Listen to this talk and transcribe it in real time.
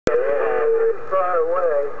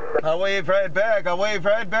I wave right back. I wave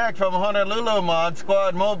right back from Honolulu, Mod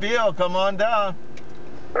Squad Mobile. Come on down.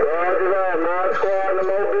 Roger that, Mod Squad in the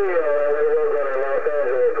Mobile. We're going to Los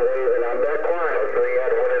Angeles waving. I'm back quiet, so you got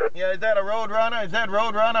to. Yeah, is that a RoadRunner? Is that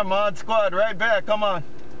RoadRunner? Mod Squad right back. Come on.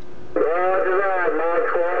 Roger that, Mod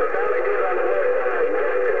Squad. Sound good on the website.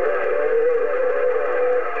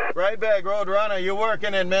 Right back, RoadRunner. You're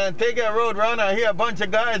working it, man. Take it, RoadRunner. I hear a bunch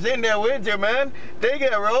of guys in there with you, man. Take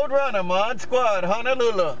it, RoadRunner, Mod Squad,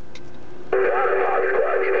 Honolulu.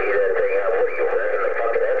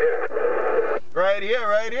 Right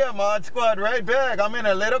here, Mod Squad, right back. I'm in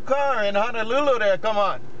a little car in Honolulu there, come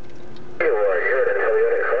on.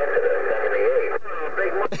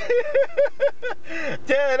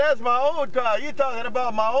 Yeah, that's my old car. You talking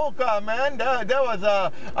about my old car, man. That was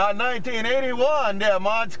a 1981 there,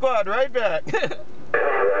 Mod Squad, right back.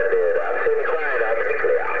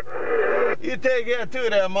 You take it too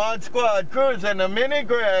there, Mod Squad, cruising the mini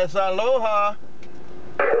grass, Aloha.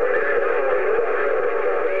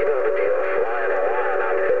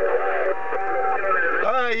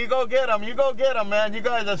 Alright, you go get them, man. You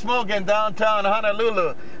guys are smoking downtown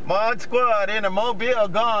Honolulu. Mod Squad in the Mobile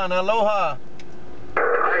gone, Aloha. Hey,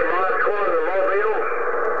 Mod Squad in the Mobile.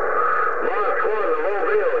 Mod Squad in the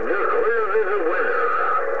Mobile, you're clearly the winner.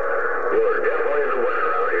 You're definitely the winner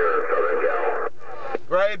out here in Southern Cal.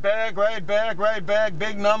 Right back, right back, right back.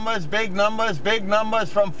 Big numbers, big numbers, big numbers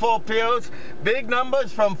from Fort Pierce. Big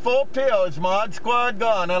numbers from Fort Pierce. Mod Squad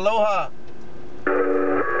gone, Aloha.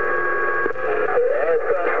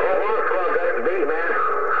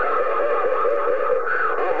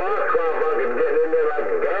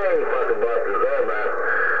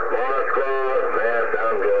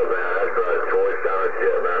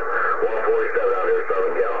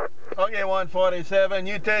 Okay, 147,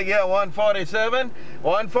 you take, yeah, 147,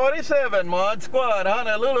 147, Mod Squad,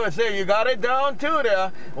 Honolulu, say you got it down too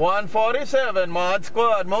there, 147, Mod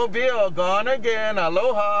Squad, Mobile, gone again,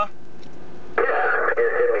 Aloha.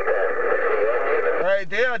 Right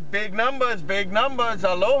there, big numbers,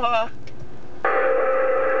 Aloha.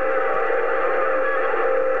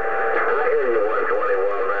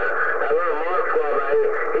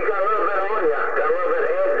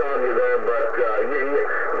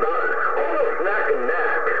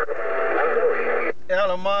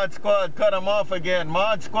 Mod Squad cut him off again.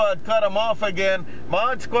 Mod Squad cut him off again.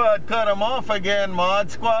 Mod Squad cut him off again.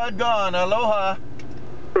 Mod Squad gone. Aloha.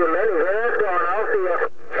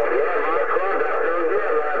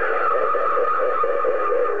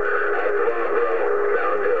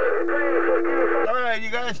 Alright, you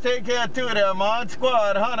guys take care too there. Mod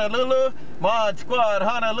Squad Honolulu. Mod Squad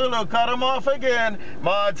Honolulu cut him off again.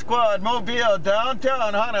 Mod Squad Mobile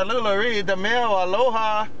downtown Honolulu. Read the mail.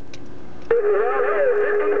 Aloha.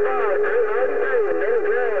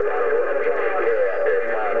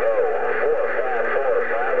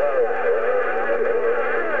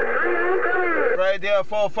 Right there,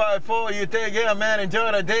 454. You take care, man.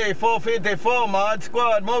 Enjoy the day. 454, Mod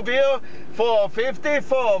Squad Mobile.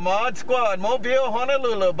 454, Mod Squad Mobile,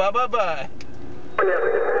 Honolulu. Bye, bye, bye. 55,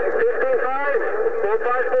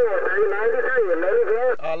 454,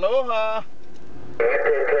 393. Aloha.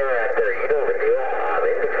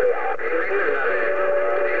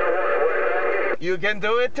 You can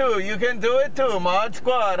do it too. You can do it too. Mod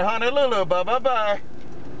Squad, Honolulu. Bye bye bye.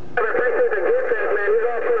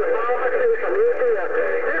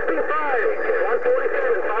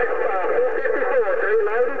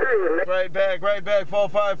 Right back,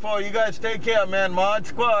 454. You guys take care, man. Mod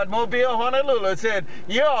Squad, Mobile, Honolulu said,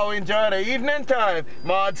 yo, enjoy the evening time.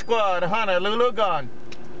 Mod Squad, Honolulu gone.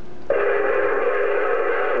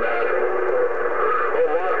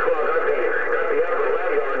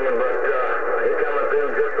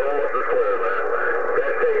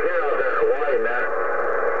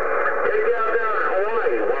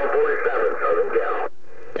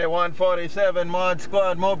 Okay, 147, Mod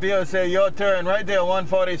Squad Mobile said your turn right there,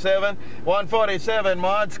 147. 147,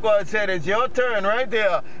 Mod Squad said it's your turn right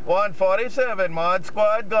there. 147, Mod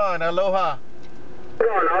Squad gone. Aloha.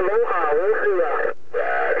 Gone, aloha, we'll see ya.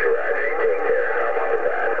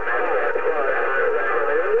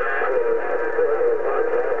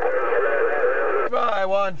 Bye,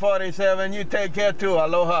 147, you take care too.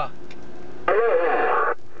 Aloha.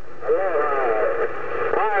 Aloha. Aloha.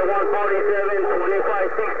 Hi, 147.